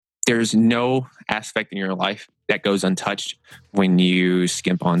there's no aspect in your life that goes untouched when you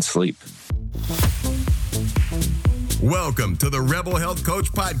skimp on sleep. Welcome to the Rebel Health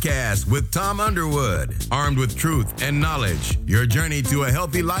Coach Podcast with Tom Underwood. Armed with truth and knowledge, your journey to a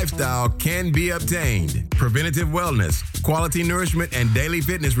healthy lifestyle can be obtained. Preventative wellness, quality nourishment, and daily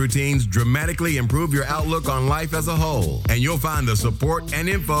fitness routines dramatically improve your outlook on life as a whole. And you'll find the support and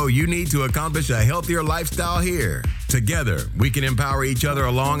info you need to accomplish a healthier lifestyle here. Together, we can empower each other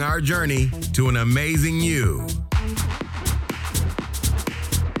along our journey to an amazing you.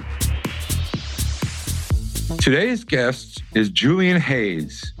 Today's guest is Julian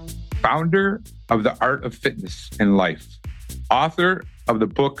Hayes, founder of The Art of Fitness and Life, author of the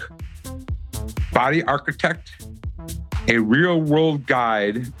book Body Architect, a real-world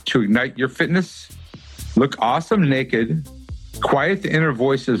guide to ignite your fitness, look awesome naked, quiet the inner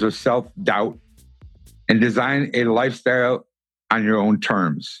voices of self-doubt, and design a lifestyle on your own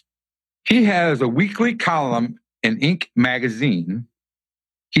terms. He has a weekly column in Inc. magazine.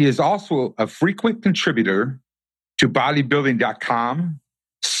 He is also a frequent contributor to bodybuilding.com,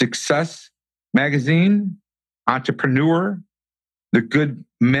 Success Magazine, Entrepreneur, The Good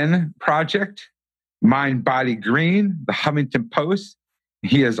Men Project, Mind Body Green, The Huffington Post.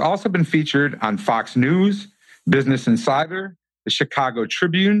 He has also been featured on Fox News, Business Insider, The Chicago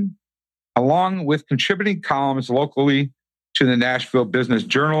Tribune, along with contributing columns locally to the Nashville Business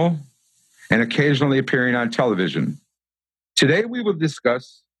Journal and occasionally appearing on television. Today we will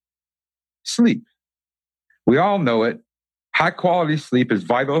discuss sleep. We all know it. High-quality sleep is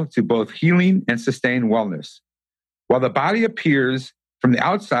vital to both healing and sustained wellness. While the body appears from the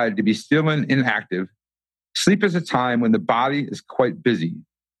outside to be still and inactive, sleep is a time when the body is quite busy.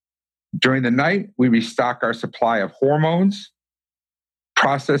 During the night, we restock our supply of hormones,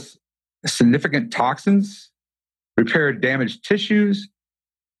 process significant toxins, repair damaged tissues,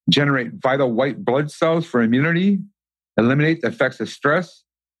 generate vital white blood cells for immunity, eliminate the effects of stress,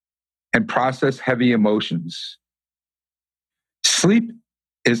 and process heavy emotions. Sleep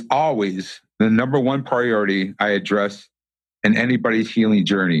is always the number one priority I address in anybody's healing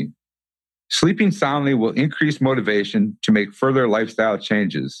journey. Sleeping soundly will increase motivation to make further lifestyle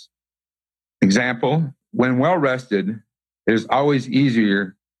changes. Example, when well rested, it is always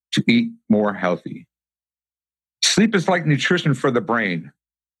easier to eat more healthy. Sleep is like nutrition for the brain.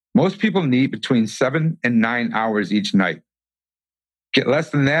 Most people need between 7 and 9 hours each night. Get less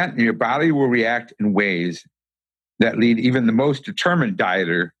than that, and your body will react in ways that lead even the most determined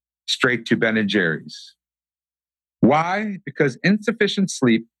dieter straight to Ben & Jerry's. Why? Because insufficient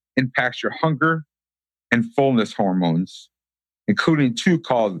sleep impacts your hunger and fullness hormones, including two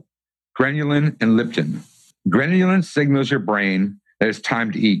called ghrelin and leptin. Ghrelin signals your brain that it's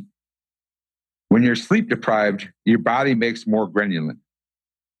time to eat. When you're sleep deprived, your body makes more ghrelin.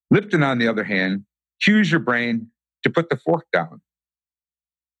 Leptin, on the other hand, cues your brain to put the fork down.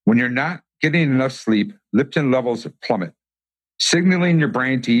 When you're not getting enough sleep, leptin levels plummet, signaling your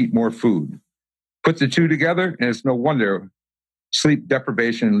brain to eat more food. Put the two together, and it's no wonder sleep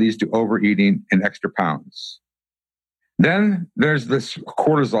deprivation leads to overeating and extra pounds. Then there's this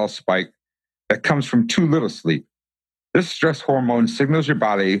cortisol spike that comes from too little sleep. This stress hormone signals your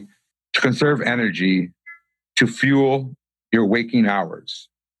body to conserve energy to fuel your waking hours.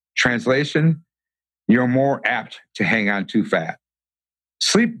 Translation, you're more apt to hang on too fat.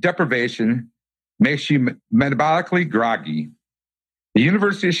 Sleep deprivation makes you metabolically groggy. The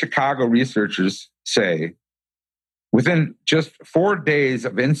University of Chicago researchers say within just 4 days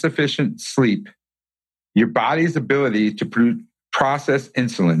of insufficient sleep, your body's ability to process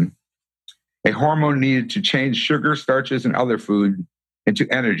insulin, a hormone needed to change sugar, starches, and other food into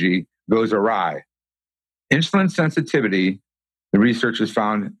energy, goes awry. Insulin sensitivity, the researchers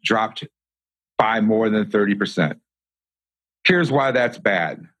found, dropped by more than 30%. Here's why that's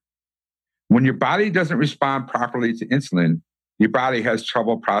bad. When your body doesn't respond properly to insulin, your body has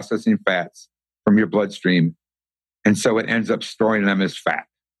trouble processing fats from your bloodstream, and so it ends up storing them as fat.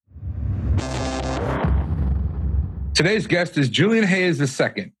 Today's guest is Julian Hayes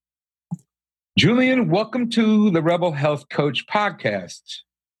II. Julian, welcome to the Rebel Health Coach Podcast.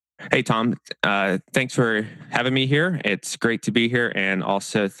 Hey, Tom. Thanks for having me here. It's great to be here, and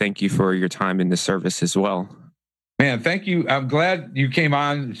also thank you for your time in the service as well. Man, thank you. I'm glad you came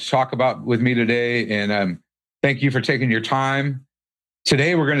on to talk about with me today, and thank you for taking your time.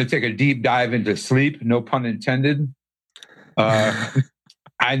 Today, we're going to take a deep dive into sleep, no pun intended.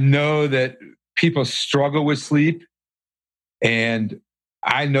 I know that people struggle with sleep, and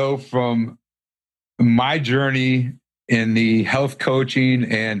I know from my journey in the health coaching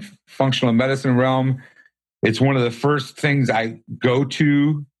and functional medicine realm, it's one of the first things I go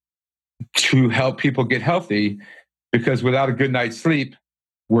to to help people get healthy, because without a good night's sleep,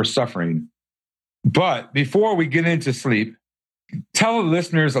 we're suffering. But before we get into sleep, tell the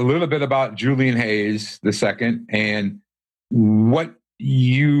listeners a little bit about Julian Hayes II and what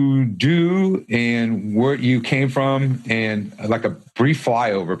you do and where you came from, and like a brief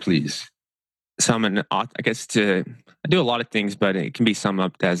flyover, please. So I'm an author. I do a lot of things, but it can be summed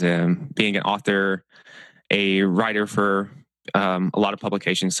up as being an author, a writer for a lot of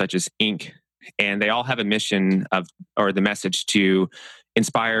publications such as Inc. And they all have a mission or the message to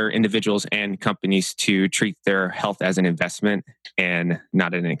inspire individuals and companies to treat their health as an investment and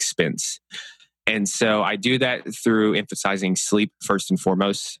not an expense. And so I do that through emphasizing sleep first and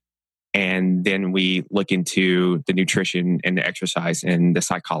foremost. And then we look into the nutrition and the exercise and the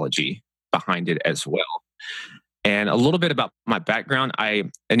psychology behind it as well. And a little bit about my background. I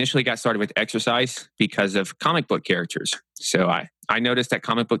initially got started with exercise because of comic book characters. So I noticed that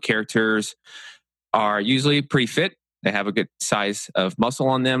comic book characters are usually pretty fit. They have a good size of muscle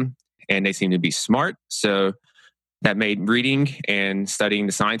on them, and they seem to be smart. So that made reading and studying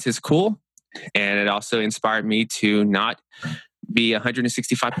the sciences cool. And it also inspired me to not be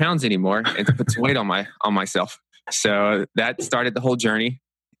 165 pounds anymore and to put some weight on myself. So that started the whole journey.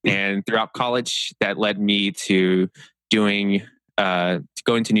 And throughout college, that led me to going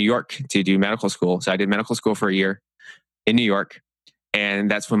to New York to do medical school. So I did medical school for a year in New York.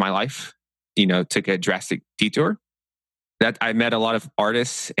 And that's when my life, took a drastic detour. That I met a lot of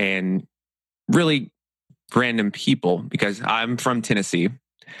artists and really random people, because I'm from Tennessee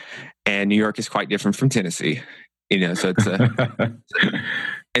and New York is quite different from Tennessee, so it's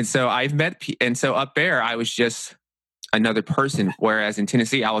and so I've met, and so up there, I was just another person. Whereas in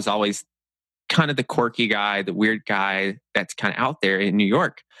Tennessee, I was always kind of the quirky guy, the weird guy that's kind of out there. In New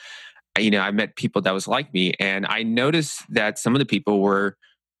York, I met people that was like me, and I noticed that some of the people were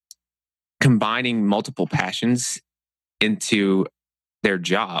combining multiple passions into their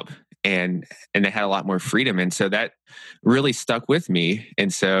job, and they had a lot more freedom. And so that really stuck with me.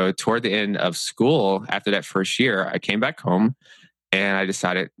 And so toward the end of school, after that first year, I came back home and I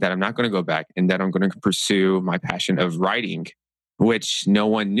decided that I'm not going to go back and that I'm going to pursue my passion of writing, which no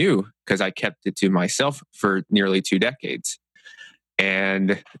one knew because I kept it to myself for nearly 2 decades.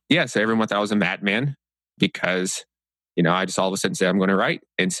 And so everyone thought I was a madman because, I just all of a sudden said I'm going to write.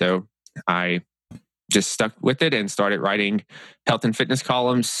 And so I just stuck with it and started writing health and fitness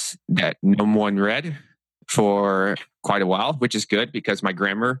columns that no one read for quite a while, which is good because my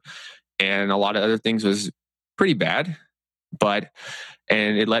grammar and a lot of other things was pretty bad. And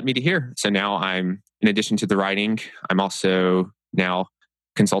it led me to here. So now I'm, in addition to the writing, I'm also now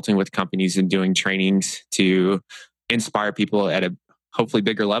consulting with companies and doing trainings to inspire people at a hopefully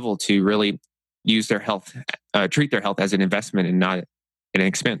bigger level to really use their health, treat their health as an investment and not an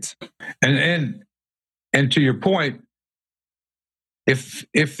expense. And to your point, if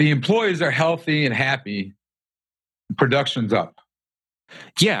the employees are healthy and happy, production's up.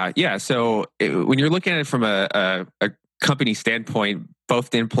 Yeah. So when you're looking at it from a company standpoint, both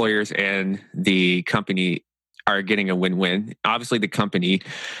the employers and the company are getting a win-win. Obviously, the company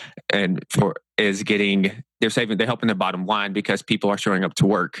they're helping the bottom line because people are showing up to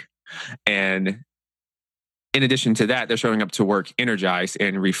work, and in addition to that, they're showing up to work energized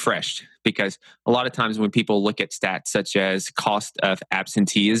and refreshed, because a lot of times when people look at stats such as cost of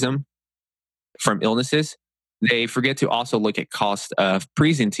absenteeism from illnesses, they forget to also look at cost of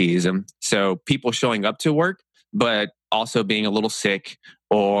presenteeism. So people showing up to work, but also being a little sick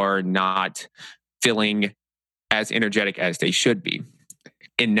or not feeling as energetic as they should be.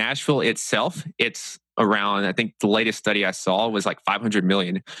 In Nashville itself, it's around, I think the latest study I saw was like 500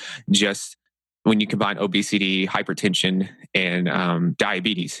 million just when you combine obesity, hypertension, and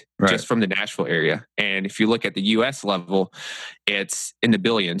diabetes, right, just from the Nashville area. And if you look at the U.S. level, it's in the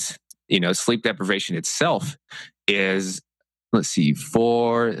billions. Sleep deprivation itself is,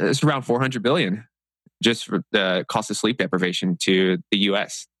 it's around 400 billion just for the cost of sleep deprivation to the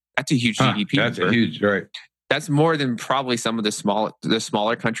U.S. That's a huge GDP. That's a huge, right? That's more than probably some of the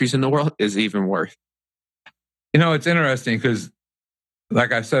smaller countries in the world is even worth. It's interesting because,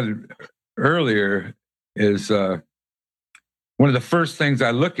 like I said earlier, is one of the first things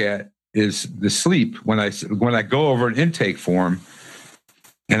I look at is the sleep when I go over an intake form,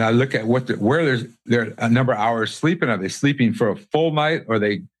 and I look at where there's a number of hours sleeping. Are they sleeping for a full night, or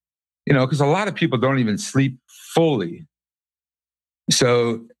they, because a lot of people don't even sleep fully.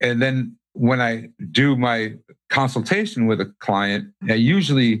 So, and then when I do my consultation with a client,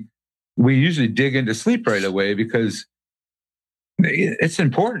 we usually dig into sleep right away because it's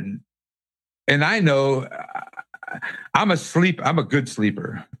important. And I know I'm a good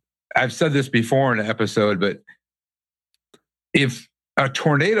sleeper. I've said this before in an episode, but if a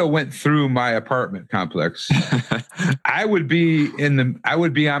tornado went through my apartment complex, I would be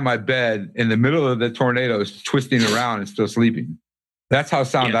on my bed in the middle of the tornadoes, twisting around and still sleeping. That's how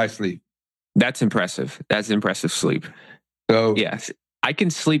sound I sleep. That's impressive. That's impressive sleep. So yes, I can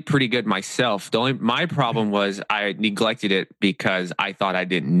sleep pretty good myself. My problem was I neglected it because I thought I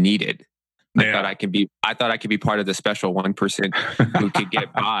didn't need it. I thought I could be part of the special 1% who could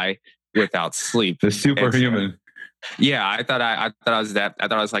get by without sleep. The superhuman. Yeah, I thought I was that. I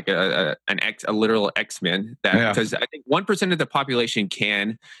thought I was like a literal X-Men. Because I think 1% of the population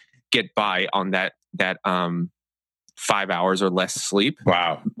can get by on that 5 hours or less sleep.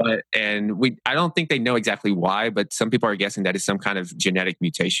 Wow. I don't think they know exactly why, but some people are guessing that it's some kind of genetic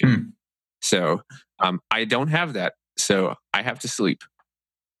mutation. So I don't have that, so I have to sleep.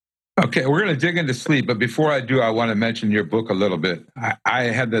 Okay, we're going to dig into sleep, but before I do, I want to mention your book a little bit.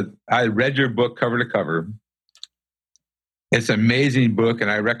 I read your book cover to cover. It's an amazing book, and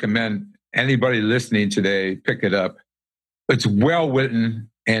I recommend anybody listening today pick it up. It's well written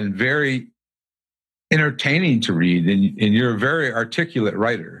and very entertaining to read, and you're a very articulate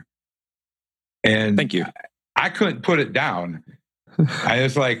writer. And thank you. I couldn't put it down. I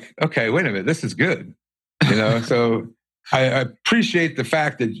was like, okay, wait a minute, this is good. So I appreciate the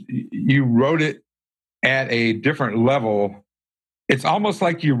fact that you wrote it at a different level. It's almost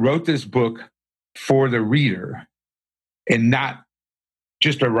like you wrote this book for the reader and not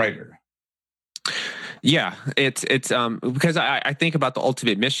just a writer. Yeah, it's because I think about the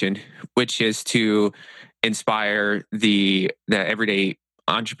ultimate mission, which is to inspire the everyday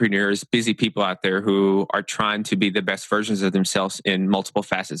entrepreneurs, busy people out there who are trying to be the best versions of themselves in multiple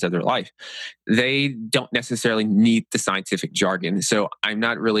facets of their life. They don't necessarily need the scientific jargon. So I'm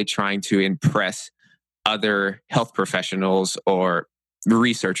not really trying to impress other health professionals or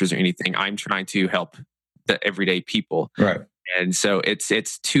researchers or anything. I'm trying to help the everyday people. Right. And so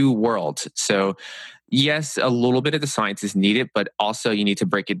it's two worlds. So yes, a little bit of the science is needed, but also you need to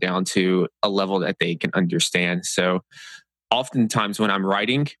break it down to a level that they can understand. So oftentimes when I'm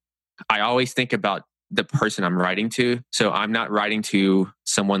writing, I always think about the person I'm writing to. So I'm not writing to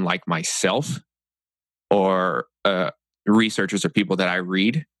someone like myself or researchers or people that I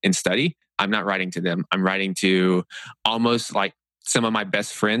read and study. I'm not writing to them. I'm writing to almost like some of my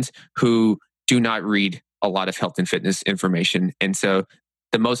best friends who do not read a lot of health and fitness information. And so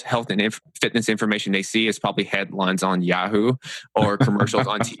the most health and fitness information they see is probably headlines on Yahoo or commercials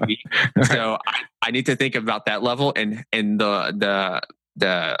on TV. So I need to think about that level and the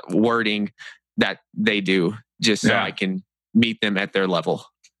wording that they do, just so I can meet them at their level.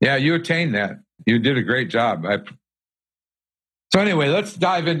 Yeah, you attained that. You did a great job. So anyway, let's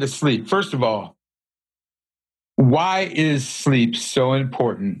dive into sleep. First of all, why is sleep so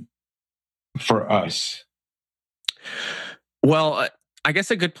important for us? Well, I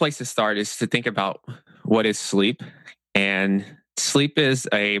guess a good place to start is to think about what is sleep. And sleep is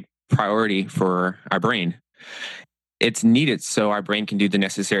a priority for our brain. It's needed so our brain can do the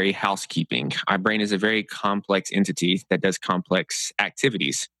necessary housekeeping. Our brain is a very complex entity that does complex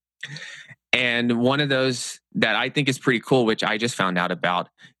activities. And one of those that I think is pretty cool, which I just found out about,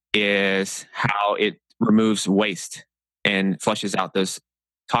 is how it removes waste and flushes out those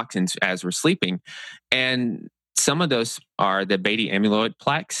toxins as we're sleeping. And some of those are the beta amyloid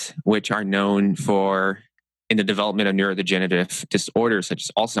plaques, which are known in the development of neurodegenerative disorders such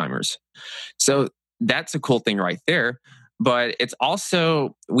as Alzheimer's. So that's a cool thing right there. But it's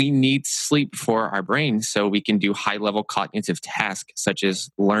also, we need sleep for our brain so we can do high-level cognitive tasks such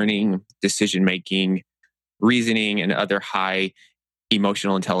as learning, decision-making, reasoning, and other high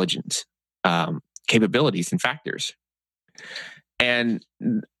emotional intelligence capabilities and factors. And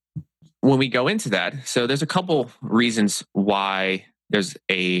when we go into that, so there's a couple reasons why there's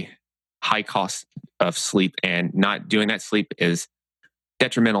a high cost of sleep, and not doing that sleep is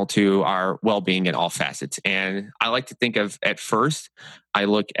detrimental to our well-being in all facets. And I like to think of, at first, I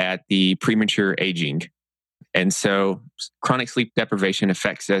look at the premature aging. And so chronic sleep deprivation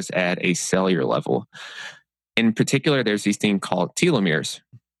affects us at a cellular level. In particular, there's these things called telomeres.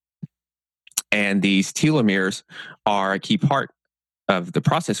 And these telomeres are a key part of the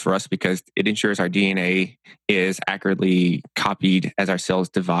process for us because it ensures our DNA is accurately copied as our cells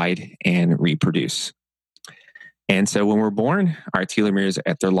divide and reproduce. And so when we're born, our telomeres are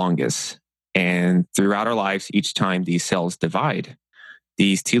at their longest. And throughout our lives, each time these cells divide,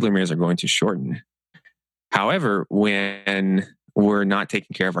 these telomeres are going to shorten. However, when we're not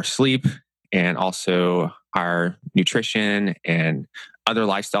taking care of our sleep and also our nutrition and other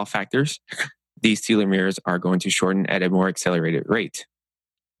lifestyle factors, these telomeres are going to shorten at a more accelerated rate.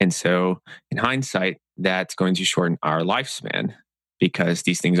 And so in hindsight, that's going to shorten our lifespan because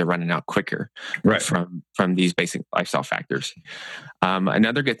these things are running out quicker from these basic lifestyle factors.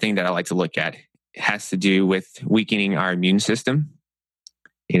 Another good thing that I like to look at has to do with weakening our immune system.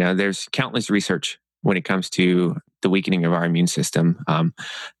 There's countless research when it comes to the weakening of our immune system. I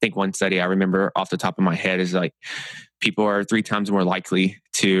think one study I remember off the top of my head is like people are 3 times more likely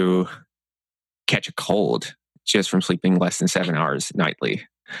to catch a cold just from sleeping less than 7 hours nightly.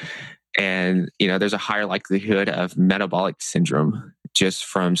 And, there's a higher likelihood of metabolic syndrome just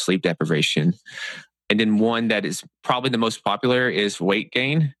from sleep deprivation. And then one that is probably the most popular is weight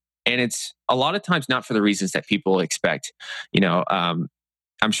gain. And it's a lot of times not for the reasons that people expect.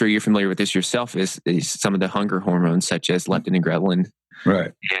 I'm sure you're familiar with this yourself, is some of the hunger hormones such as leptin and ghrelin,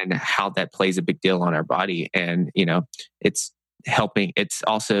 right? And how that plays a big deal on our body. And, it's helping. It's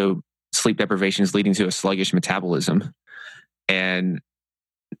also sleep deprivation is leading to a sluggish metabolism. And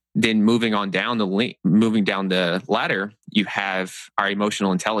then moving down the ladder, you have our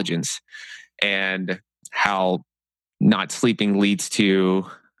emotional intelligence and how not sleeping leads to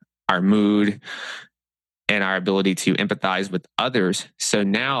our mood and our ability to empathize with others. So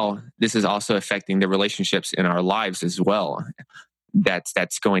now this is also affecting the relationships in our lives as well.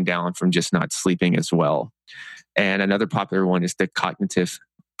 That's going down from just not sleeping as well. And another popular one is the cognitive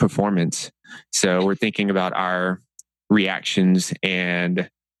performance. So we're thinking about our reactions and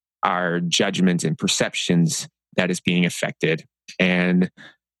our judgments and perceptions that is being affected. And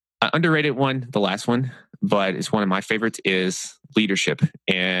an underrated one, the last one, but it's one of my favorites, is leadership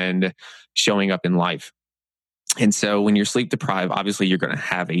and showing up in life. And so when you're sleep deprived, obviously you're going to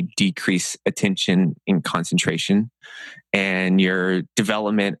have a decreased attention and concentration, and your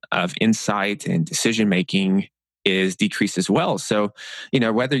development of insight and decision making is decreased as well. So,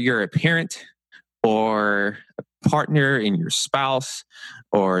 whether you're a parent or a partner in your spouse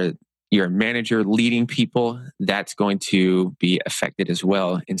or your manager leading people, that's going to be affected as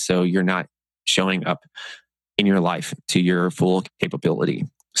well. And so you're not showing up in your life to your full capability.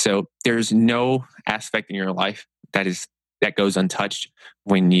 So there's no aspect in your life that goes untouched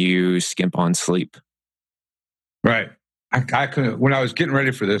when you skimp on sleep. Right. I could, when I was getting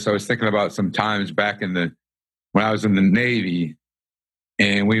ready for this, I was thinking about some times back when I was in the Navy,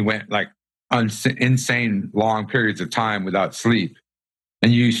 and we went like insane long periods of time without sleep.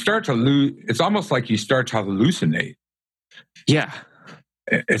 And you start to lose, it's almost like you start to hallucinate. Yeah.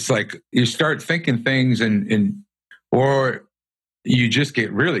 It's like you start thinking things or you just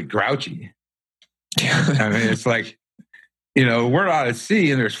get really grouchy. I mean, it's like, we're out at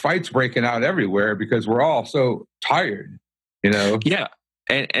sea and there's fights breaking out everywhere because we're all so tired, Yeah.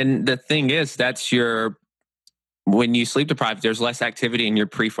 And the thing is, when you sleep deprived, there's less activity in your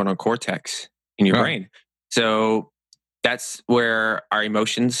prefrontal cortex in your brain. So that's where our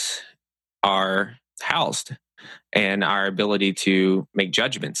emotions are housed and our ability to make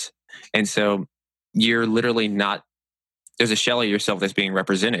judgments. And so you're literally there's a shell of yourself that's being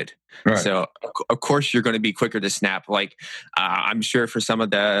represented. Right. So of course you're going to be quicker to snap. Like I'm sure for some of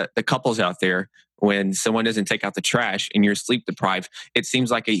the couples out there, when someone doesn't take out the trash and you're sleep deprived, it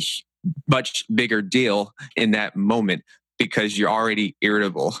seems like a much bigger deal in that moment because you're already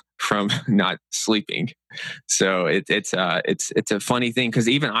irritable from not sleeping. So it's a funny thing, because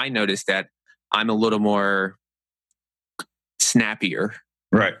even I noticed that I'm a little more snappier.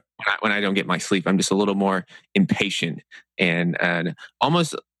 Right. When I don't get my sleep, I'm just a little more impatient and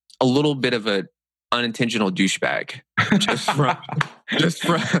almost a little bit of a unintentional douchebag just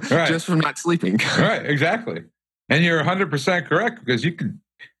from not sleeping. Right. Exactly. And you're 100% correct, because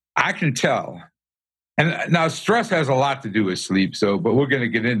I can tell. And now stress has a lot to do with sleep. But we're going to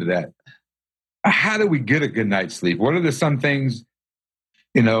get into that. How do we get a good night's sleep? What are some things,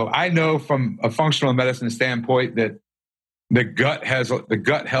 I know from a functional medicine standpoint that the gut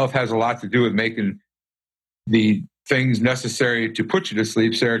health has a lot to do with making the things necessary to put you to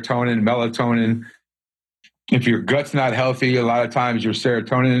sleep: serotonin, melatonin. If your gut's not healthy, a lot of times your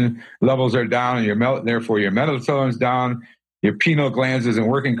serotonin levels are down, and therefore your melatonin's down. Your pineal glands isn't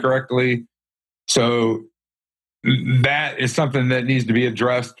working correctly. So that is something that needs to be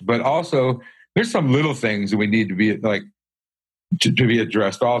addressed. But also, there's some little things that we need to be to be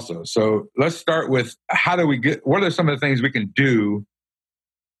addressed also. So let's start with what are some of the things we can do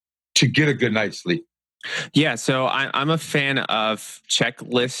to get a good night's sleep? Yeah, so I'm a fan of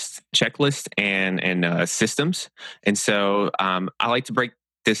checklists and systems, and so I like to break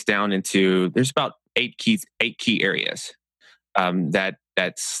this down into. There's about eight key areas that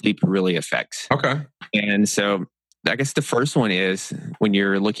sleep really affects. Okay, and so I guess the first one is when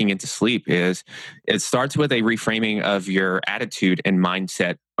you're looking into sleep is it starts with a reframing of your attitude and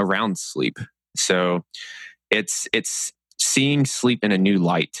mindset around sleep. So it's seeing sleep in a new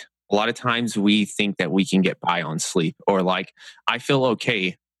light. A lot of times we think that we can get by on sleep, or like I feel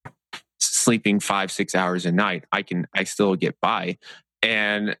okay sleeping 5-6 hours a night. I still get by.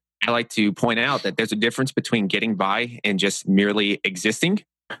 And I like to point out that there's a difference between getting by and just merely existing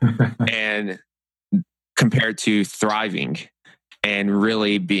and compared to thriving and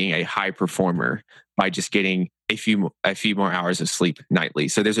really being a high performer by just getting a few more hours of sleep nightly.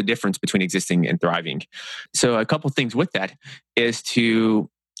 So there's a difference between existing and thriving. So a couple things with that is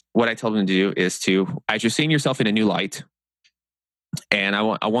what I tell them to do is to, as you're seeing yourself in a new light, and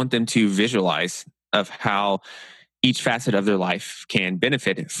I want them to visualize of how each facet of their life can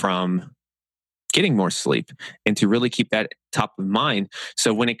benefit from getting more sleep, and to really keep that top of mind.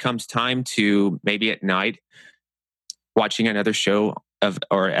 So when it comes time to maybe at night watching another show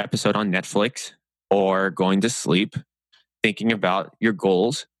or episode on Netflix, or going to sleep, thinking about your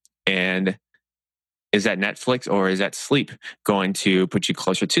goals, and is that Netflix or is that sleep going to put you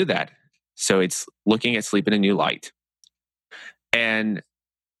closer to that? So it's looking at sleep in a new light. And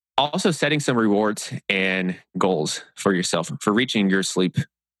also setting some rewards and goals for yourself for reaching your sleep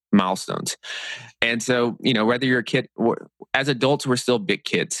milestones. And so, whether you're a kid, as adults, we're still big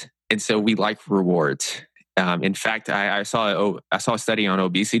kids. And so we like rewards. In fact, I saw a study on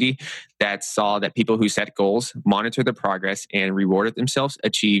obesity that saw that people who set goals, monitor the progress, and rewarded themselves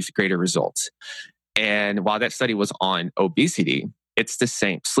achieved greater results. And while that study was on obesity, it's the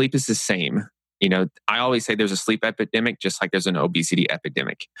same. Sleep is the same. I always say there's a sleep epidemic, just like there's an obesity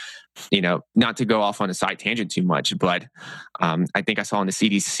epidemic. Not to go off on a side tangent too much, but I think I saw in the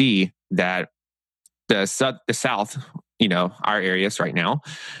CDC that the South, our areas right now,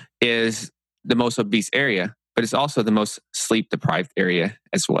 is the most obese area, but it's also the most sleep deprived area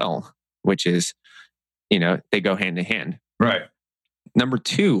as well, which is, they go hand in hand. Right. Number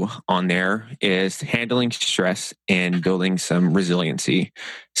 2 on there is handling stress and building some resiliency.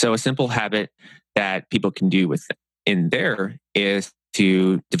 So a simple habit that people can do in there is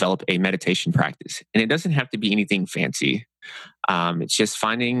to develop a meditation practice. And it doesn't have to be anything fancy. It's just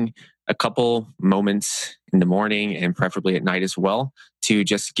finding a couple moments in the morning and preferably at night as well to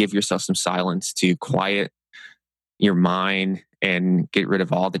just give yourself some silence, to quiet your mind and get rid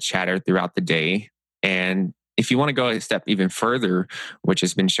of all the chatter throughout the day. And if you want to go a step even further, which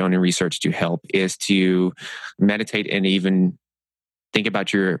has been shown in research to help, is to meditate and even think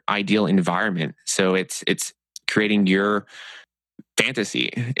about your ideal environment. So it's creating your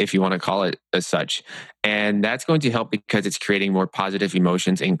fantasy, if you want to call it as such. And that's going to help because it's creating more positive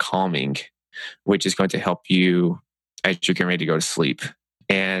emotions and calming, which is going to help you as you're getting ready to go to sleep.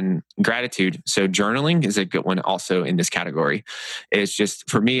 And gratitude. So journaling is a good one also in this category. It's just,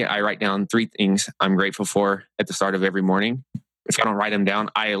 for me, I write down 3 things I'm grateful for at the start of every morning. If I don't write them down,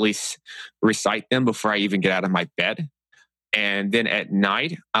 I at least recite them before I even get out of my bed. And then at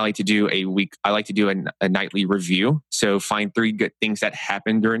night, I like to do a nightly review. So find 3 good things that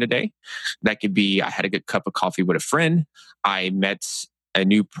happened during the day. That could be, I had a good cup of coffee with a friend, I met a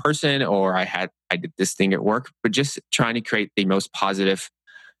new person, or I did this thing at work, but just trying to create the most positive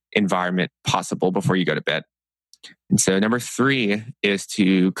environment possible before you go to bed. And so number 3 is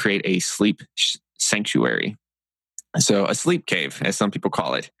to create a sleep sanctuary. So a sleep cave, as some people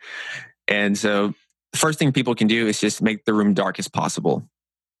call it. And so the first thing people can do is just make the room dark as possible.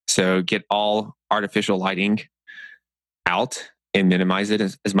 So get all artificial lighting out and minimize it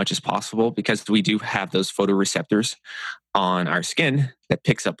as much as possible, because we do have those photoreceptors on our skin that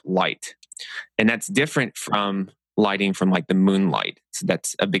picks up light. And that's different from lighting from like the moonlight. So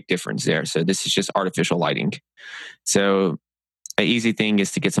that's a big difference there. So this is just artificial lighting. So an easy thing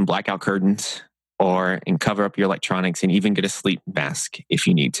is to get some blackout curtains and cover up your electronics, and even get a sleep mask if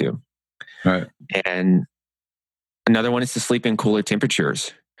you need to. Right. And another one is to sleep in cooler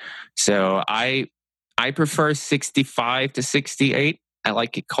temperatures. So I prefer 65 to 68. I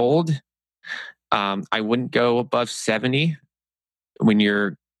like it cold. I wouldn't go above 70 when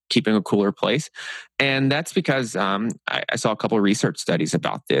you're keeping a cooler place. And that's because I saw a couple of research studies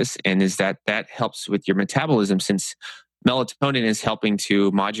about this, and is that helps with your metabolism, since melatonin is helping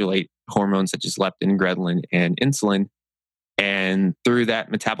to modulate hormones such as leptin, ghrelin, and insulin. And through that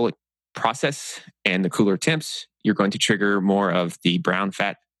metabolic process and the cooler temps, you're going to trigger more of the brown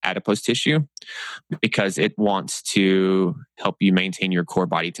fat adipose tissue, because it wants to help you maintain your core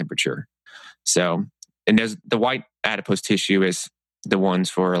body temperature. So, and there's the white adipose tissue is the ones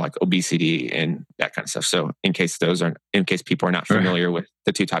for like obesity and that kind of stuff. So in case people are not familiar with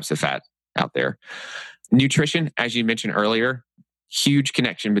the 2 types of fat. out there. Nutrition, as you mentioned earlier, huge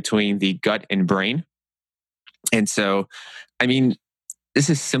connection between the gut and brain. And so, I mean, this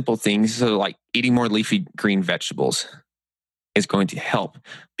is simple things. So like eating more leafy green vegetables is going to help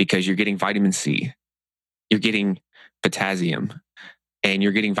because you're getting vitamin C, you're getting potassium, and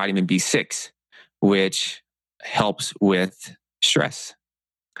you're getting vitamin B6, which helps with stress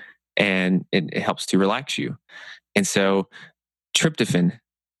and it helps to relax you. And so tryptophan,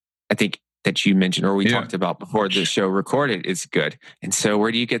 I think that you mentioned or we talked about before the show recorded, is good. And so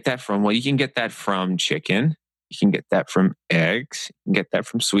where do you get that from? Well, you can get that from chicken. You can get that from eggs. You can get that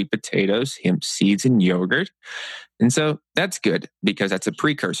from sweet potatoes, hemp seeds, and yogurt. And so that's good because that's a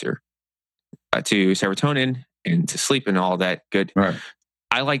precursor to serotonin and to sleep and all that good. Right.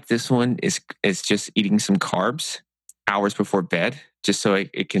 I like this one is just eating some carbs hours before bed, just so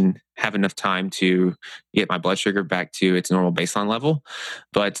it can have enough time to get my blood sugar back to its normal baseline level.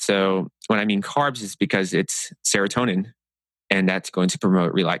 But so when I mean carbs is because it's serotonin and that's going to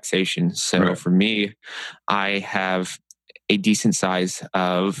promote relaxation. So for me, I have a decent size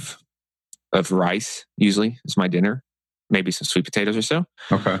of rice, usually is my dinner, maybe some sweet potatoes or so.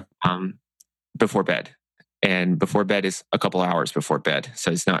 Okay. Before bed. And before bed is a couple hours before bed.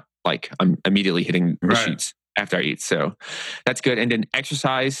 So it's not like I'm immediately hitting the sheets after I eat. So that's good. And then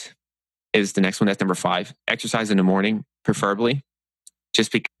exercise is the next one. That's number 5. Exercise in the morning, preferably.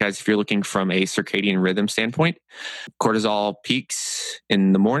 Just because if you're looking from a circadian rhythm standpoint, cortisol peaks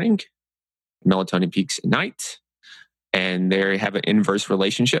in the morning, melatonin peaks at night, and they have an inverse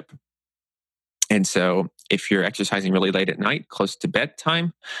relationship. And so if you're exercising really late at night, close to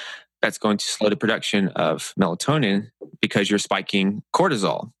bedtime, that's going to slow the production of melatonin because you're spiking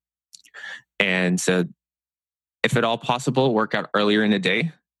cortisol. And so if at all possible, work out earlier in the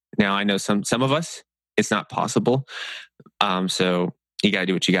day. Now, I know some of us, it's not possible. So you got to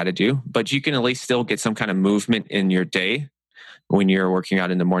do what you got to do, but you can at least still get some kind of movement in your day when you're working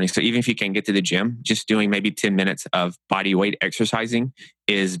out in the morning. So even if you can't get to the gym, just doing maybe 10 minutes of body weight exercising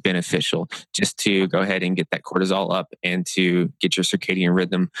is beneficial just to go ahead and get that cortisol up and to get your circadian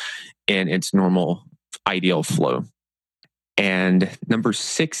rhythm in its normal ideal flow. And number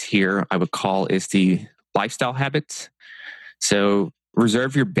 6 here, I would call is the lifestyle habits. So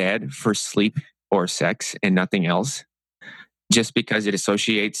reserve your bed for sleep or sex and nothing else, just because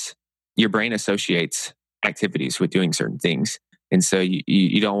your brain associates activities with doing certain things. And so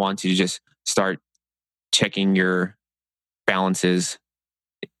you don't want to just start checking your balances,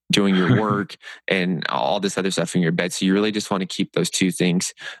 doing your work and all this other stuff in your bed. So you really just want to keep those 2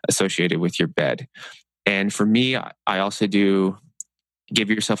 things associated with your bed. And for me, I also do give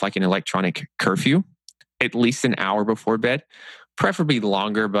yourself like an electronic curfew, at least an hour before bed, preferably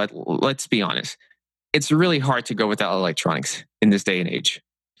longer. But let's be honest, it's really hard to go without electronics in this day and age.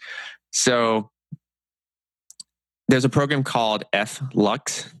 So there's a program called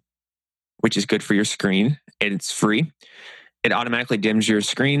F-Lux, which is good for your screen, and it's free. It automatically dims your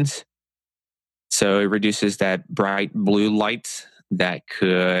screens, so it reduces that bright blue light that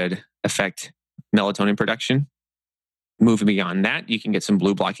could affect melatonin production. Moving beyond that, you can get some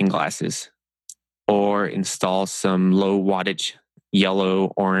blue blocking glasses or install some low wattage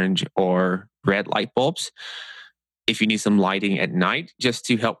yellow, orange, or red light bulbs if you need some lighting at night, just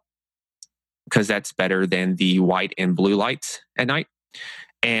to help, because that's better than the white and blue lights at night.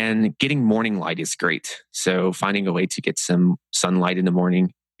 And getting morning light is great. So finding a way to get some sunlight in the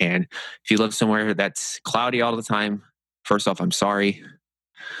morning. And if you live somewhere that's cloudy all the time, first off, I'm sorry.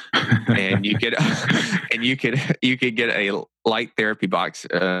 And you could get a light therapy box.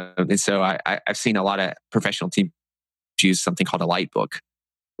 And so I've seen a lot of professional teams use something called a light book,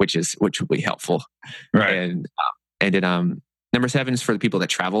 which will be helpful. Right. And then number 7 is for the people that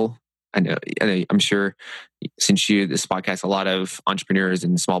travel. I'm sure since this podcast, a lot of entrepreneurs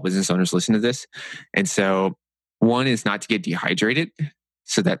and small business owners listen to this. And so one is not to get dehydrated.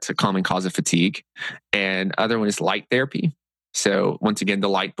 So that's a common cause of fatigue. And other one is light therapy. So once again, the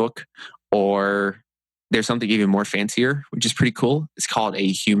light book, or there's something even more fancier, which is pretty cool. It's called a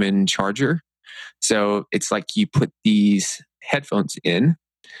human charger. So it's like you put these headphones in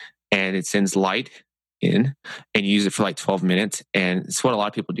and it sends light in, and you use it for like 12 minutes. And it's what a lot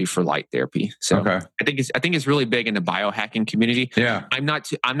of people do for light therapy. So I think it's really big in the biohacking community. Yeah. I'm not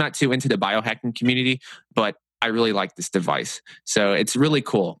too into the biohacking community, but I really like this device. So it's really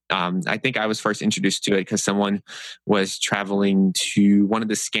cool. I think I was first introduced to it because someone was traveling to one of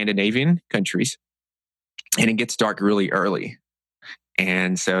the Scandinavian countries, and it gets dark really early.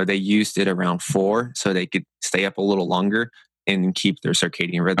 And so they used it around 4 so they could stay up a little longer and keep their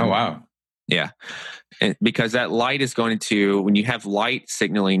circadian rhythm. Oh, wow. Yeah. And because that light is going to, when you have light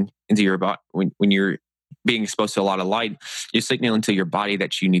signaling into your body when you're being exposed to a lot of light, you're signaling to your body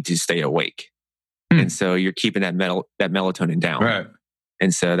that you need to stay awake. And so you're keeping that melatonin down. Right.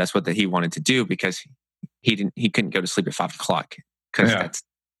 And so that's what he wanted to do, because he couldn't go to sleep at 5 o'clock.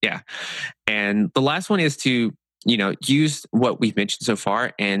 And the last one is to, use what we've mentioned so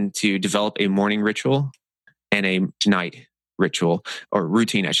far and to develop a morning ritual and a night ritual, or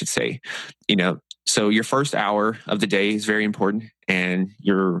routine, I should say. So your first hour of the day is very important, and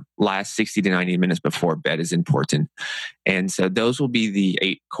your last 60 to 90 minutes before bed is important. And so those will be the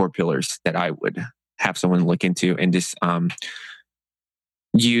 8 core pillars that I would have someone look into and just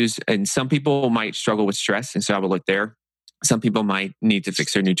use. And some people might struggle with stress, and so I would look there. Some people might need to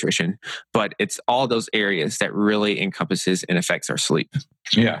fix their nutrition, but it's all those areas that really encompasses and affects our sleep.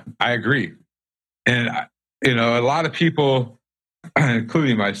 Yeah, I agree. And, a lot of people,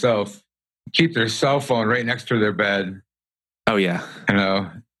 including myself, keep their cell phone right next to their bed. Oh, yeah.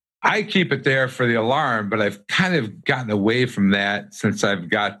 I keep it there for the alarm, but I've kind of gotten away from that since I've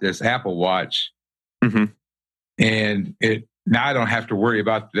got this Apple Watch. Mm-hmm. And now I don't have to worry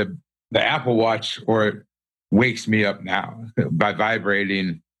about the Apple Watch, or it wakes me up now by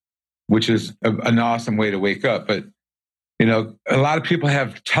vibrating, which is an awesome way to wake up. But, a lot of people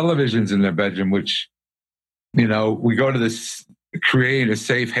have televisions in their bedroom, which, we go to this creating a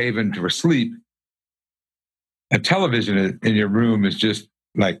safe haven for sleep. A television in your room is just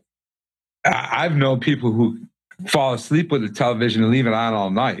like, I've known people who fall asleep with the television and leave it on all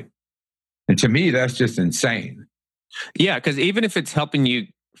night. And to me, that's just insane. Yeah, because even if it's helping you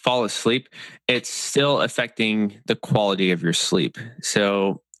fall asleep, it's still affecting the quality of your sleep.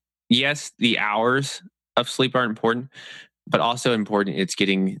 So yes, the hours of sleep are important, but also important it's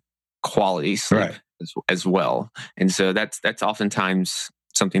getting quality sleep. Right. As well. And so that's oftentimes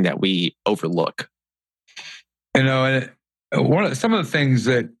something that we overlook. And some of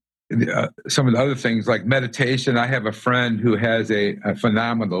the other things like meditation. I have a friend who has a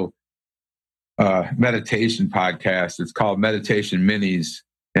phenomenal meditation podcast. It's called Meditation Minis.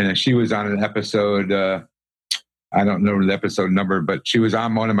 And she was on an episode, I don't know the episode number, but she was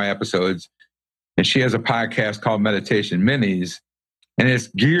on one of my episodes. And she has a podcast called Meditation Minis. And it's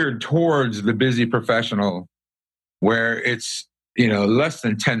geared towards the busy professional, where it's, less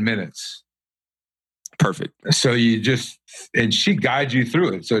than 10 minutes. Perfect. So and she guides you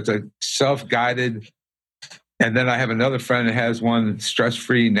through it. So it's a self-guided. And then I have another friend that has one,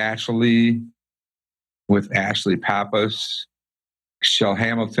 Stress-Free Naturally, with Ashley Pappas. Shell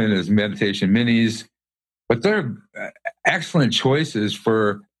Hamilton is Meditation Minis. But they're excellent choices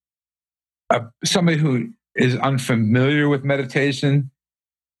for somebody who is unfamiliar with meditation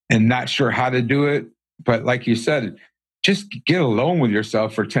and not sure how to do it. But like you said, just get alone with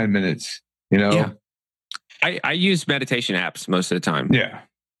yourself for 10 minutes, Yeah. I use meditation apps most of the time. Yeah.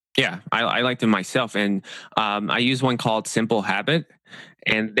 Yeah. I like them myself. And I use one called Simple Habit.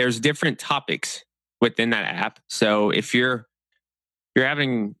 And there's different topics within that app. So if you're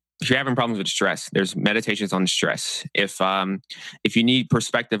having problems with stress, there's meditations on stress. If you need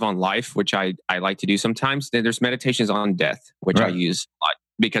perspective on life, which I like to do sometimes, then there's meditations on death, which I use a lot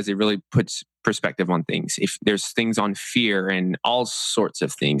because it really puts perspective on things. If there's things on fear and all sorts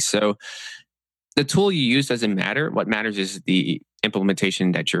of things. So the tool you use doesn't matter. What matters is the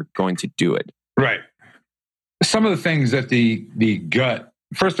implementation that you're going to do it. Right. Some of the things that the gut,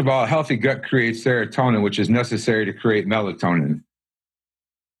 first of all, a healthy gut creates serotonin, which is necessary to create melatonin.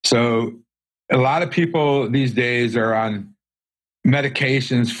 So a lot of people these days are on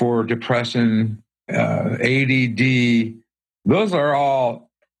medications for depression, ADD. Those are all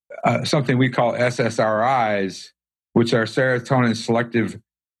something we call SSRIs, which are serotonin selective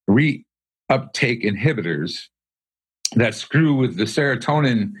reuptake inhibitors that screw with the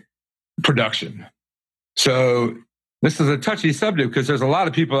serotonin production. So this is a touchy subject because there's a lot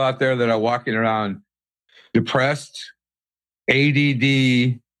of people out there that are walking around depressed, ADD.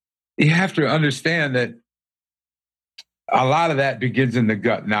 You have to understand that a lot of that begins in the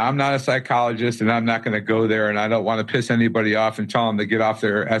gut. Now, I'm not a psychologist and I'm not going to go there, and I don't want to piss anybody off and tell them to get off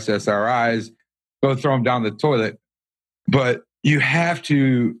their SSRIs, go throw them down the toilet. But you have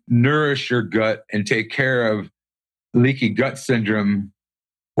to nourish your gut and take care of leaky gut syndrome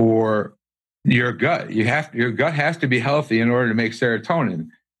or your gut. Your gut has to be healthy in order to make serotonin.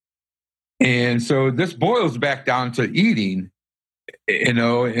 And so this boils back down to eating, in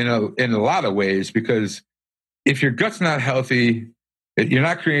a lot of ways, because if your gut's not healthy, you're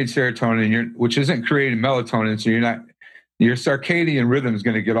not creating serotonin, which isn't creating melatonin. So your circadian rhythm is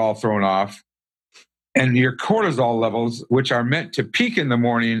going to get all thrown off. And your cortisol levels, which are meant to peak in the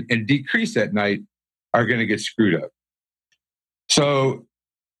morning and decrease at night, are going to get screwed up. So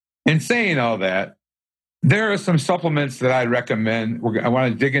In saying all that, there are some supplements that I recommend. I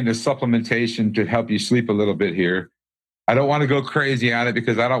want to dig into supplementation to help you sleep a little bit here. I don't want to go crazy on it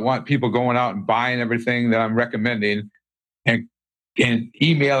because I don't want people going out and buying everything that I'm recommending and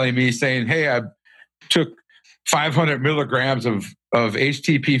emailing me saying, hey, I took 500 milligrams of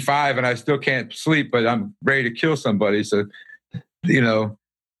HTP5 and I still can't sleep, but I'm ready to kill somebody. So,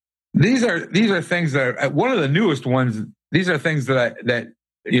 these are things that are one of the newest ones. These are things that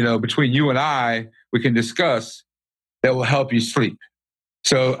between you and I, we can discuss that will help you sleep.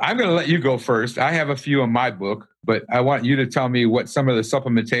 So I'm going to let you go first. I have a few in my book, but I want you to tell me what some of the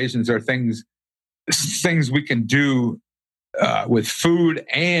supplementations are, things we can do with food.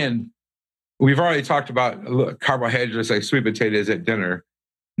 And we've already talked about carbohydrates like sweet potatoes at dinner,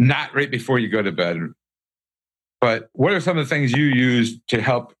 not right before you go to bed. But what are some of the things you use to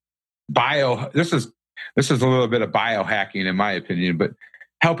help this is a little bit of biohacking in my opinion, but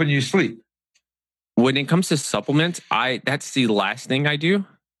helping you sleep? When it comes to supplements, that's the last thing I do.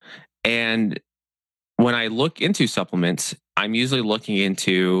 And when I look into supplements, I'm usually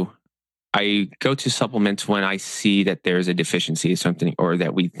I go to supplements when I see that there's a deficiency in something or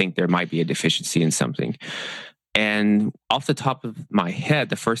that we think there might be a deficiency in something. And off the top of my head,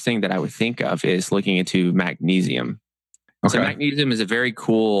 the first thing that I would think of is looking into magnesium. Okay. So magnesium is a very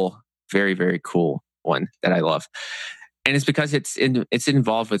cool, very, very cool one that I love. And it's because it's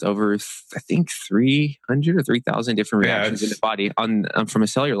involved with over, I think, 300 or 3,000 different reactions in the body from a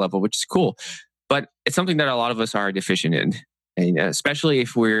cellular level, which is cool. But it's something that a lot of us are deficient in. And especially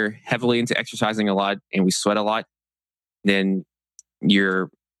if we're heavily into exercising a lot and we sweat a lot, then you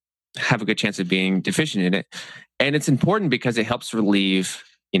have a good chance of being deficient in it. And it's important because it helps relieve,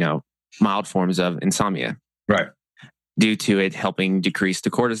 mild forms of insomnia. Right. Due to it helping decrease the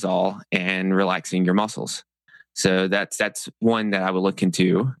cortisol and relaxing your muscles. So that's one that I would look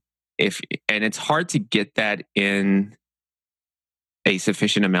into. And it's hard to get that in a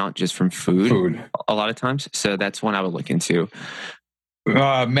sufficient amount just from food a lot of times. So that's one I would look into.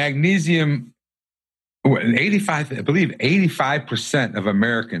 Magnesium, I believe 85% of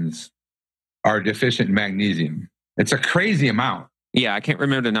Americans are deficient in magnesium. It's a crazy amount. Yeah, I can't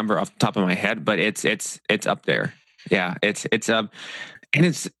remember the number off the top of my head, but it's up there. Yeah,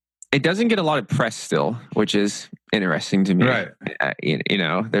 it doesn't get a lot of press still, which is interesting to me. Right.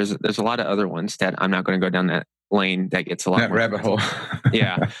 There's a lot of other ones that I'm not going to go down that lane that gets a lot more rabbit hole.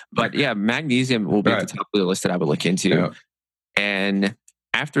 Yeah. But yeah, magnesium will be at the top of the list that I would look into. Yeah. And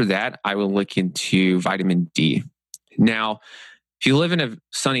after that, I will look into vitamin D. Now, if you live in a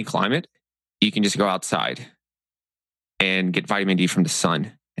sunny climate, you can just go outside and get vitamin D from the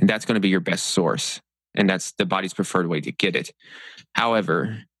sun. And that's going to be your best source. And that's the body's preferred way to get it.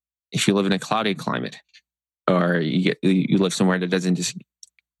 However, if you live in a cloudy climate or you live somewhere that doesn't just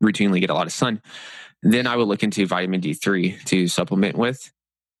routinely get a lot of sun, then I would look into vitamin D3 to supplement with.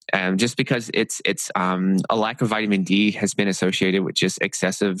 Just because it's a lack of vitamin D has been associated with just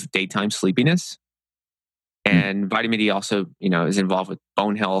excessive daytime sleepiness. And vitamin D also, is involved with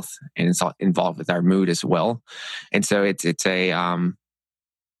bone health and it's involved with our mood as well. And so it's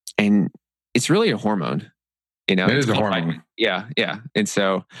really a hormone. It is a hormone. Yeah. And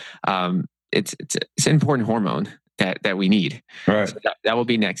so it's an important hormone that we need. Right. So that will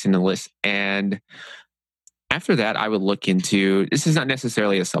be next in the list. And after that, I would look into, this is not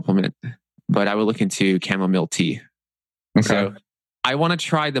necessarily a supplement, but I would look into chamomile tea. Okay. So I want to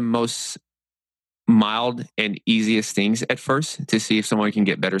try the most mild and easiest things at first to see if someone can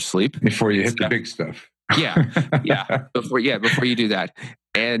get better sleep. Before you hit the big stuff. Yeah. Before you do that.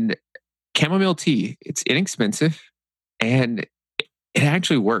 And chamomile tea, it's inexpensive and it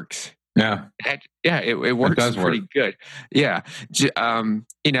actually works. Yeah. It works pretty good. Yeah.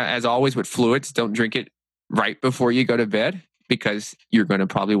 As always with fluids, don't drink it right before you go to bed because you're going to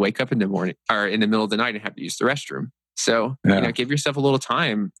probably wake up in the morning or in the middle of the night and have to use the restroom. So, give yourself a little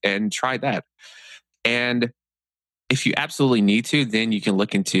time and try that. And if you absolutely need to, then you can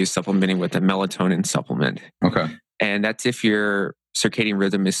look into supplementing with a melatonin supplement. Okay. And that's if your circadian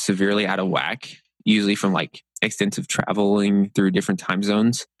rhythm is severely out of whack, usually from like extensive traveling through different time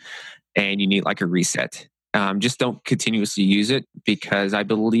zones, and you need like a reset. Just don't continuously use it because I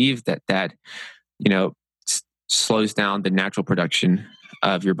believe that slows down the natural production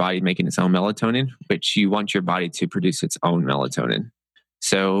of your body making its own melatonin, which you want your body to produce its own melatonin.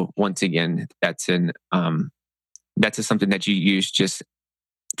 So once again, that's something that you use just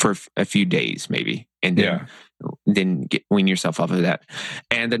for a few days, maybe, and then wean yourself off of that.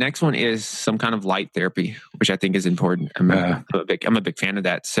 And the next one is some kind of light therapy, which I think is important. I'm a big fan of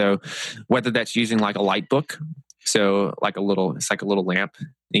that. So whether that's using like a light book So it's like a little lamp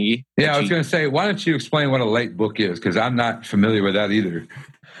thingy. Yeah, I was going to say, why don't you explain what a light book is? Because I'm not familiar with that either.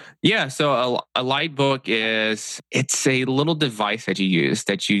 Yeah, so a light book it's a little device that you use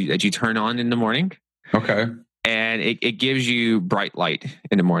that you turn on in the morning. Okay. And it gives you bright light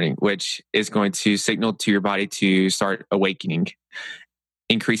in the morning, which is going to signal to your body to start awakening,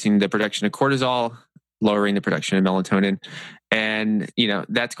 increasing the production of cortisol, lowering the production of melatonin. And,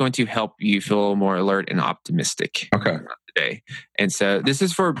 that's going to help you feel more alert and optimistic throughout the day. And so this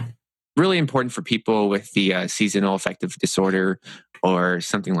is really important for people with the seasonal affective disorder or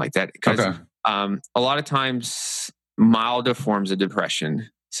something like that. Because a lot of times milder forms of depression.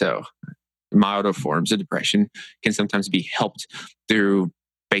 So milder forms of depression can sometimes be helped through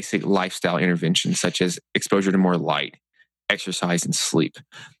basic lifestyle interventions such as exposure to more light, exercise, and sleep.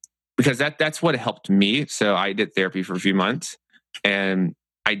 Because that's what helped me. So I did therapy for a few months and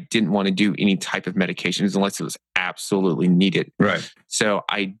I didn't want to do any type of medications unless it was absolutely needed. Right. So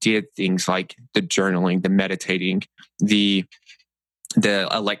I did things like the journaling, the meditating, the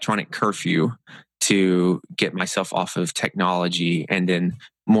electronic curfew to get myself off of technology, and then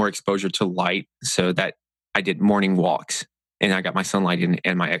more exposure to light so that I did morning walks and I got my sunlight in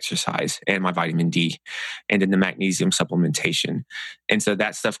and my exercise and my vitamin D and then the magnesium supplementation. And so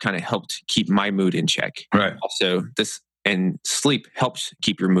that stuff kind of helped keep my mood in check. Right. Also, and sleep helps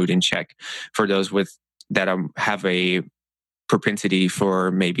keep your mood in check for those that have a propensity for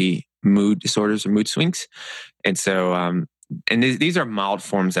maybe mood disorders or mood swings. And so, and these are mild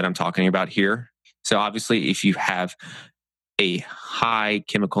forms that I'm talking about here. So obviously, if you have a high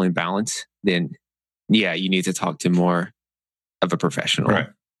chemical imbalance, then you need to talk to more of a professional. Right.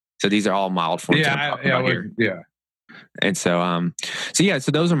 So these are all mild forms that I'm talking about here. Yeah. And so,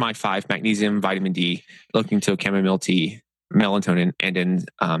 so those are my 5: magnesium, vitamin D, looking to chamomile tea, melatonin, and then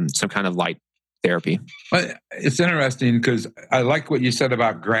some kind of light therapy. But it's interesting because I like what you said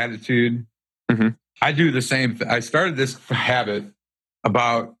about gratitude. Mm-hmm. I do the same. I started this habit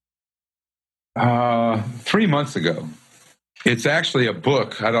about 3 months ago. It's actually a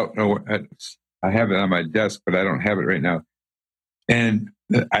book. I don't know. I have it on my desk, but I don't have it right now. And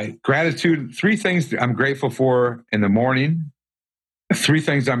gratitude, 3 things I'm grateful for in the morning, 3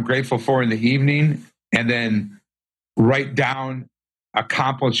 things I'm grateful for in the evening, and then write down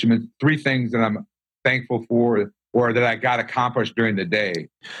accomplishments, 3 things that I'm thankful for or that I got accomplished during the day.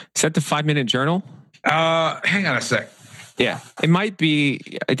 Is that the 5-minute journal? Hang on a sec. Yeah, it might be.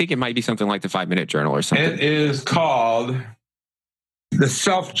 I think it might be something like the 5-minute journal or something. It is called the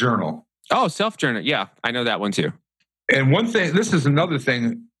Self Journal. Oh, Self Journal. Yeah, I know that one too. And one thing, this is another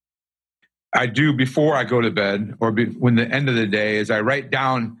thing I do before I go to bed or when the end of the day is I write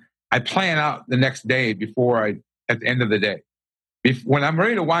down, I plan out the next day at the end of the day. When I'm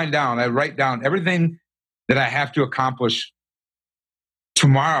ready to wind down, I write down everything that I have to accomplish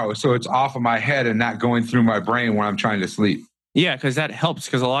tomorrow so it's off of my head and not going through my brain when I'm trying to sleep. Yeah, because that helps.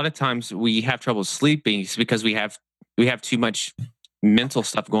 Because a lot of times we have trouble sleeping because we have too much mental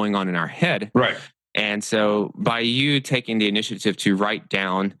stuff going on in our head. Right. And so by you taking the initiative to write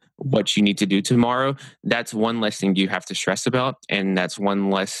down what you need to do tomorrow, that's one less thing you have to stress about. And that's one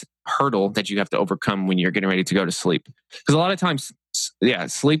less hurdle that you have to overcome when you're getting ready to go to sleep. Because a lot of times,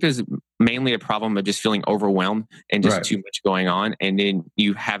 sleep is mainly a problem of just feeling overwhelmed and just too much going on. And then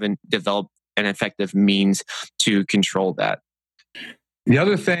you haven't developed an effective means to control that. The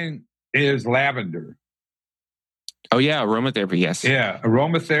other thing is lavender. Oh, yeah. Aromatherapy. Yes. Yeah.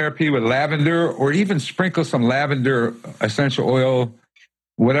 Aromatherapy with lavender, or even sprinkle some lavender essential oil,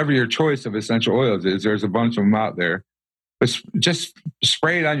 whatever your choice of essential oils is. There's a bunch of them out there. But just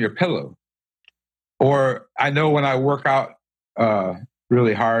spray it on your pillow. Or I know when I work out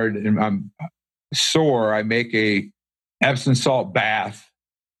really hard and I'm sore, I make a Epsom salt bath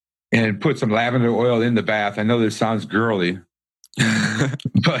and put some lavender oil in the bath. I know this sounds girly,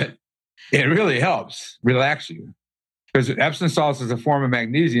 but it really helps relax you. Because Epsom salts is a form of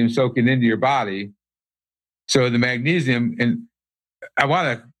magnesium soaking into your body. So the magnesium, and I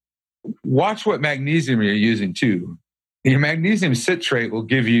want to watch what magnesium you're using too. Your magnesium citrate will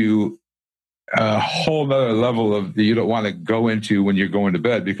give you a whole nother level of that you don't want to go into when you're going to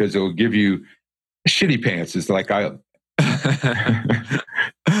bed, because it will give you shitty pants. It's like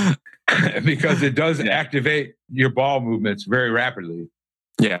because it does activate your bowel movements very rapidly.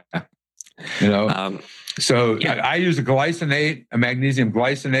 Yeah. I use a glycinate, a magnesium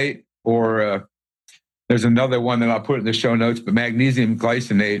glycinate, or there's another one that I'll put in the show notes, but magnesium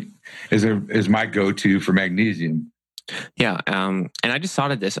glycinate is my go-to for magnesium. Yeah. And I just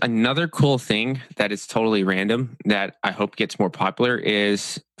thought of this. Another cool thing that is totally random that I hope gets more popular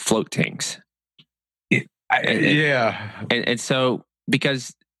is float tanks. Yeah. And so,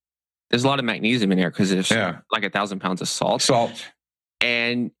 because there's a lot of magnesium in there, because there's like 1,000 pounds of salt.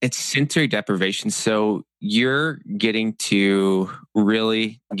 And it's sensory deprivation. So you're getting to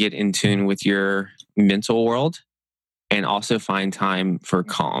really get in tune with your mental world and also find time for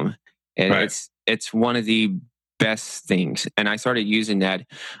calm. And it's one of the best things. And I started using that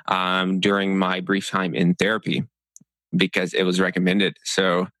during my brief time in therapy because it was recommended.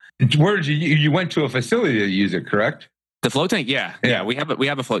 So where did you went to a facility to use it, correct? The float tank, yeah. We have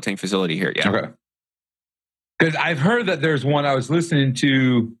a float tank facility here. Yeah. Okay. Because I've heard that there's one. I was listening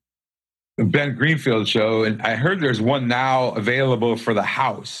to the Ben Greenfield show, and I heard there's one now available for the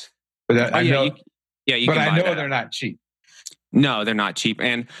house. But I know they're not cheap. No, they're not cheap,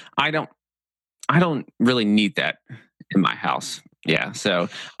 and I don't really need that in my house. Yeah, so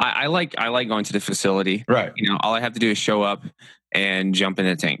I like going to the facility. Right. All I have to do is show up and jump in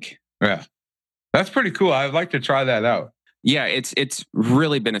the tank. Yeah, that's pretty cool. I'd like to try that out. Yeah, it's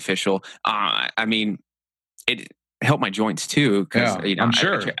really beneficial. I mean, it helped my joints too because I'm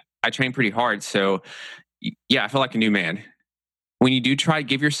sure I train pretty hard. So yeah, I feel like a new man. When you do try,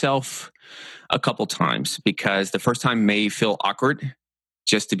 give yourself a couple times, because the first time may feel awkward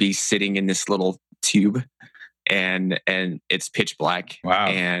just to be sitting in this little tube and it's pitch black. Wow.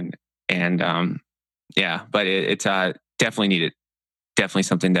 And but it's definitely needed. Definitely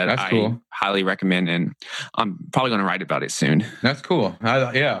something that I highly recommend, and I'm probably going to write about it soon. That's cool.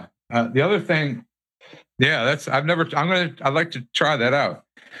 The other thing, I'd like to try that out.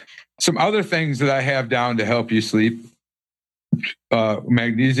 Some other things that I have down to help you sleep: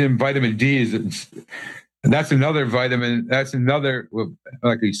 magnesium, vitamin D that's another vitamin. That's another,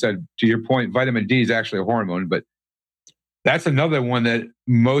 like you said, to your point, vitamin D is actually a hormone, but that's another one that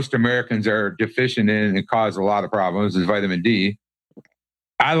most Americans are deficient in and cause a lot of problems, is vitamin D.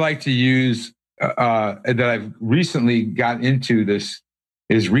 I like to use, that I've recently got into this,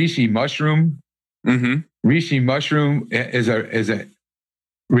 is reishi mushroom. Mm-hmm. Reishi mushroom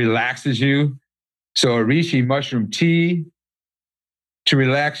relaxes you. So a reishi mushroom tea to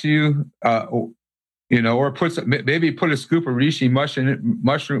relax you, or maybe put a scoop of reishi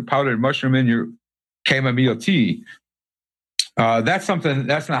powdered mushroom in your chamomile tea. That's something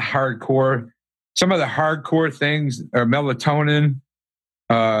that's not hardcore. Some of the hardcore things are melatonin,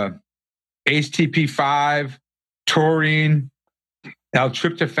 HTP5, taurine,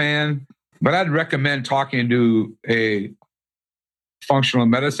 L-tryptophan. But I'd recommend talking to a functional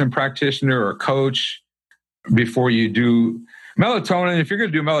medicine practitioner or a coach before you do melatonin. If you're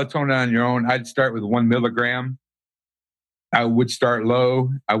going to do melatonin on your own, I'd start with 1 milligram. I would start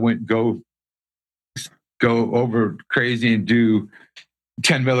low. I wouldn't go over crazy and do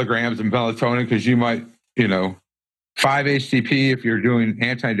 10 milligrams of melatonin, because you might, 5-HTP. If you're doing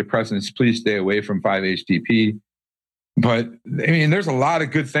antidepressants, please stay away from 5-HTP. But I mean, there's a lot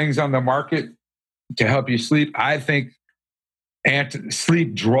of good things on the market to help you sleep. I think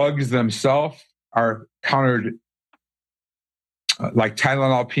sleep drugs themselves are countered, like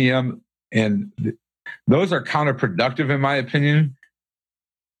Tylenol PM, and those are counterproductive in my opinion,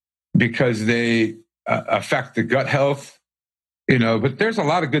 because they affect the gut health. But there's a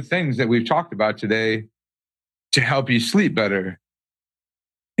lot of good things that we've talked about today to help you sleep better.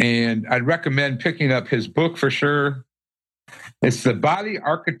 And I'd recommend picking up his book for sure. It's The Body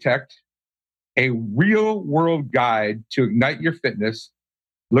Architect, a real world guide to ignite your fitness.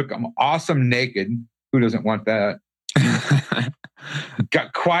 Look, I'm awesome naked. Who doesn't want that?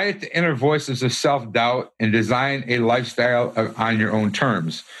 Quiet the inner voices of self-doubt and design a lifestyle on your own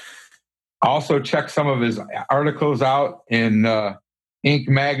terms. Also check some of his articles out in Inc.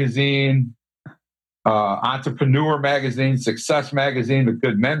 magazine, Entrepreneur magazine, Success magazine, The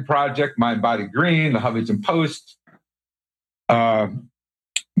Good Men Project, Mind Body Green, The Huffington Post.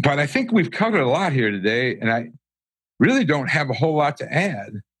 But I think we've covered a lot here today, and I really don't have a whole lot to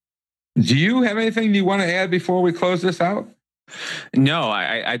add. Do you have anything you want to add before we close this out? No,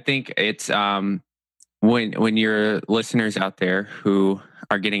 I think it's when your listeners out there who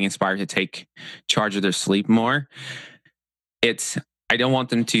are getting inspired to take charge of their sleep more, I don't want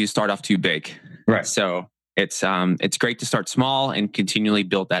them to start off too big. Right. So it's great to start small and continually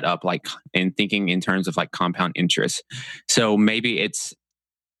build that up, like, and thinking in terms of like compound interest. So maybe it's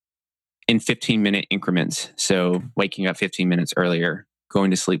in 15-minute increments. So waking up 15 minutes earlier,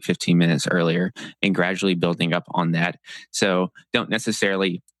 going to sleep 15 minutes earlier, and gradually building up on that. So don't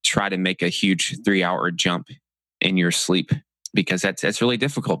necessarily try to make a huge 3-hour jump in your sleep, because that's really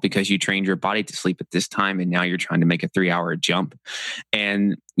difficult, because you trained your body to sleep at this time and now you're trying to make a 3-hour jump,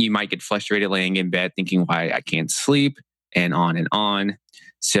 and you might get frustrated laying in bed thinking, why I can't sleep, and on and on.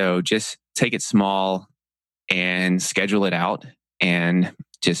 So just take it small, and schedule it out and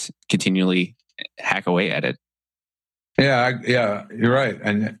just continually hack away at it. Yeah, you're right.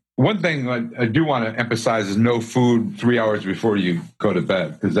 And one thing I do want to emphasize is no food 3 hours before you go to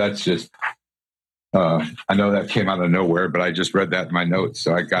bed, because that's just, I know that came out of nowhere, but I just read that in my notes,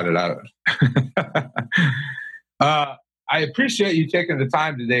 so I got it out. I appreciate you taking the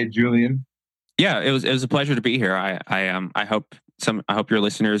time today, Julian. Yeah, it was a pleasure to be here. I hope your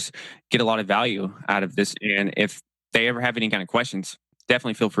listeners get a lot of value out of this, and if they ever have any kind of questions,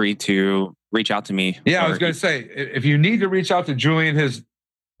 definitely feel free to reach out to me. Yeah, I was going to say, if you need to reach out to Julian, his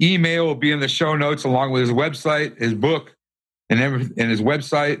email will be in the show notes along with his website, his book, and his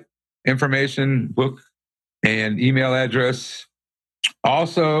website information, book, and email address.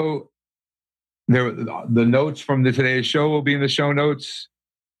 Also, the notes from today's show will be in the show notes.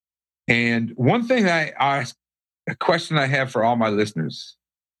 And one thing a question I have for all my listeners,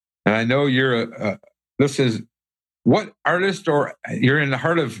 and I know this is what artist, or you're in the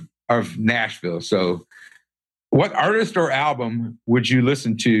heart of Nashville. So what artist or album would you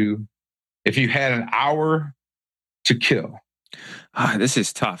listen to if you had an hour to kill? This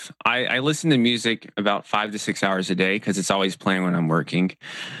is tough. I listen to music about 5 to 6 hours a day because it's always playing when I'm working.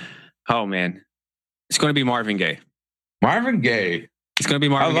 Oh man, it's going to be Marvin Gaye. Marvin Gaye. It's going to be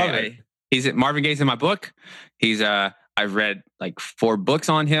Marvin Gaye. I love it. Marvin Gaye's in my book. I've read like 4 books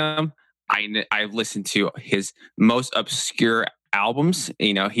on him. I've listened to his most obscure albums.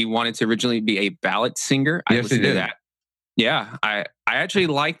 You know, he wanted to originally be a ballad singer. I listened to that. Yeah, I actually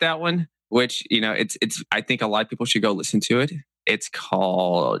like that one, which, you know, it's I think a lot of people should go listen to it. It's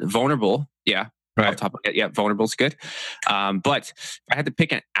called Vulnerable. Yeah. Right. Yeah, Vulnerable's good. But if I had to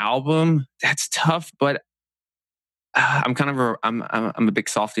pick an album, that's tough, but I'm a big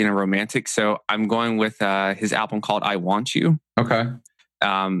softie and a romantic, so I'm going with his album called I Want You. Okay.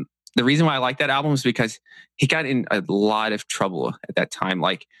 The reason why I like that album is because he got in a lot of trouble at that time.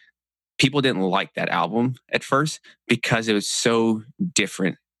 Like, people didn't like that album at first because it was so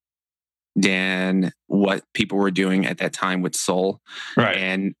different than what people were doing at that time with soul. Right.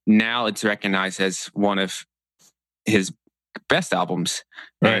 And now it's recognized as one of his best albums.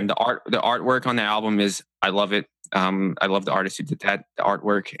 Right. And the artwork on the album is, I love it. I love the artist who did the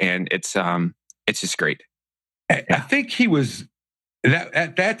artwork, and it's just great. I think he was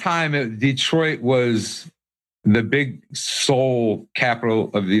at that time. Detroit was the big soul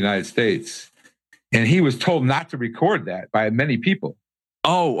capital of the United States, and he was told not to record that by many people.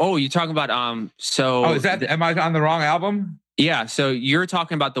 Oh, you're talking about is that? Am I on the wrong album? Yeah, so you're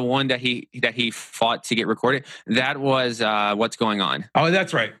talking about the one that he fought to get recorded. That was What's Going On. Oh,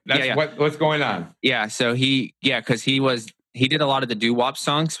 that's right. That's yeah. What's Going On. Yeah, so because he did a lot of the doo-wop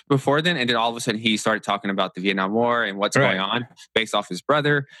songs before then, and then all of a sudden he started talking about the Vietnam War and what's going on based off his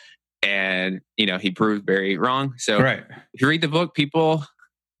brother, and you know, he proved very wrong. So if you read the book, people,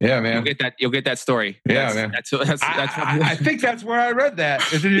 yeah, man, you'll get that story. Yeah, man. I think that's where I read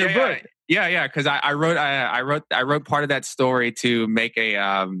that. Is in your book. Yeah, because I wrote part of that story to make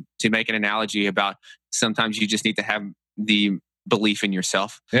an analogy about sometimes you just need to have the belief in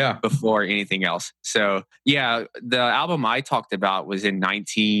yourself before anything else. So yeah, the album I talked about was in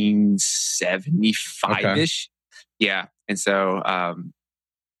 1975-ish. Yeah, and so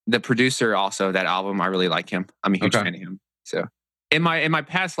the producer also of that album, I really like him. I'm a huge fan of him. So in my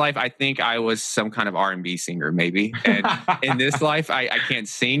past life, I think I was some kind of R&B singer, maybe. And in this life, I can't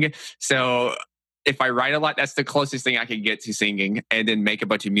sing. So if I write a lot, that's the closest thing I can get to singing, and then make a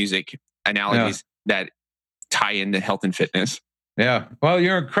bunch of music analogies that tie into health and fitness. Yeah. Well,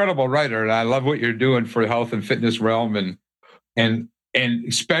 you're an incredible writer, and I love what you're doing for the health and fitness realm. And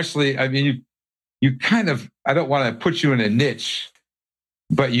especially, I mean, you kind of, I don't want to put you in a niche,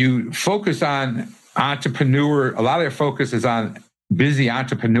 but you focus on entrepreneur. A lot of your focus is on busy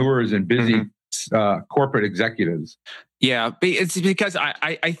entrepreneurs and busy corporate executives. Yeah, it's because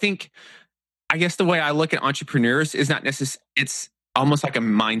I think, I guess the way I look at entrepreneurs is not necessarily, it's almost like a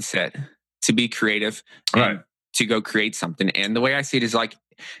mindset to be creative and to go create something. And the way I see it is like,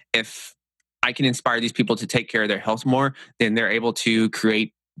 if I can inspire these people to take care of their health more, then they're able to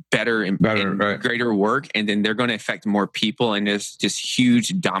create better and greater work. And then they're going to affect more people. And there's this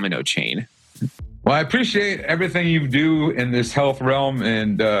huge domino chain. Well, I appreciate everything you do in this health realm,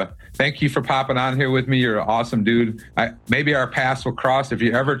 and thank you for popping on here with me. You're an awesome dude. Maybe our paths will cross. If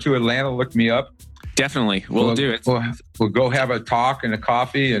you're ever to Atlanta, look me up. Definitely. We'll do it. We'll go have a talk and a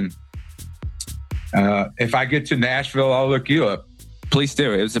coffee, and if I get to Nashville, I'll look you up. Please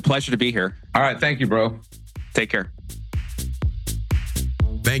do. It was a pleasure to be here. All right. Thank you, bro. Take care.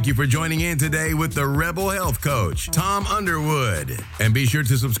 Thank you for joining in today with the Rebel Health Coach, Tom Underwood. And be sure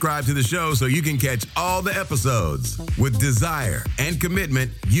to subscribe to the show so you can catch all the episodes. With desire and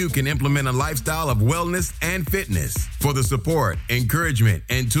commitment, you can implement a lifestyle of wellness and fitness. For the support, encouragement,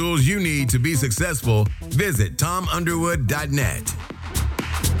 and tools you need to be successful, visit tomunderwood.net.